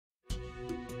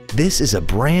This is a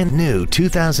brand new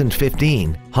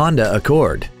 2015 Honda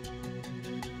Accord.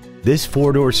 This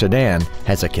four-door sedan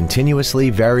has a continuously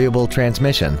variable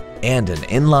transmission and an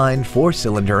inline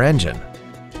four-cylinder engine.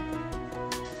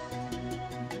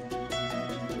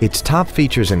 Its top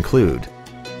features include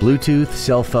Bluetooth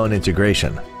cell phone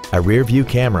integration, a rear-view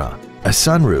camera, a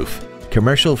sunroof,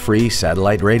 commercial-free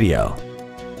satellite radio,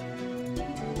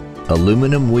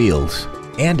 aluminum wheels,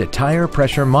 and a tire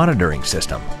pressure monitoring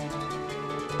system.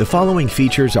 The following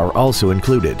features are also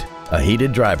included: a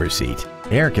heated driver's seat,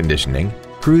 air conditioning,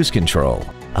 cruise control,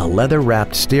 a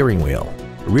leather-wrapped steering wheel,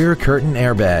 rear curtain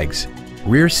airbags,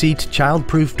 rear seat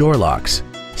child-proof door locks,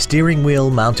 steering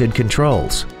wheel mounted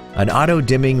controls, an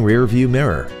auto-dimming rear-view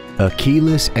mirror, a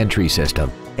keyless entry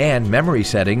system, and memory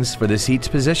settings for the seat's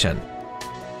position.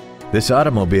 This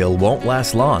automobile won't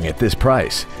last long at this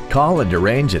price. Call and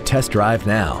arrange a test drive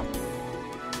now.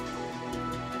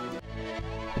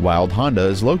 Wild Honda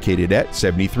is located at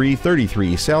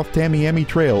 7333 South Tamiami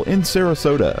Trail in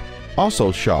Sarasota.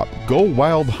 Also shop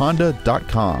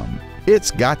GoWildHonda.com.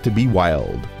 It's got to be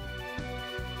wild.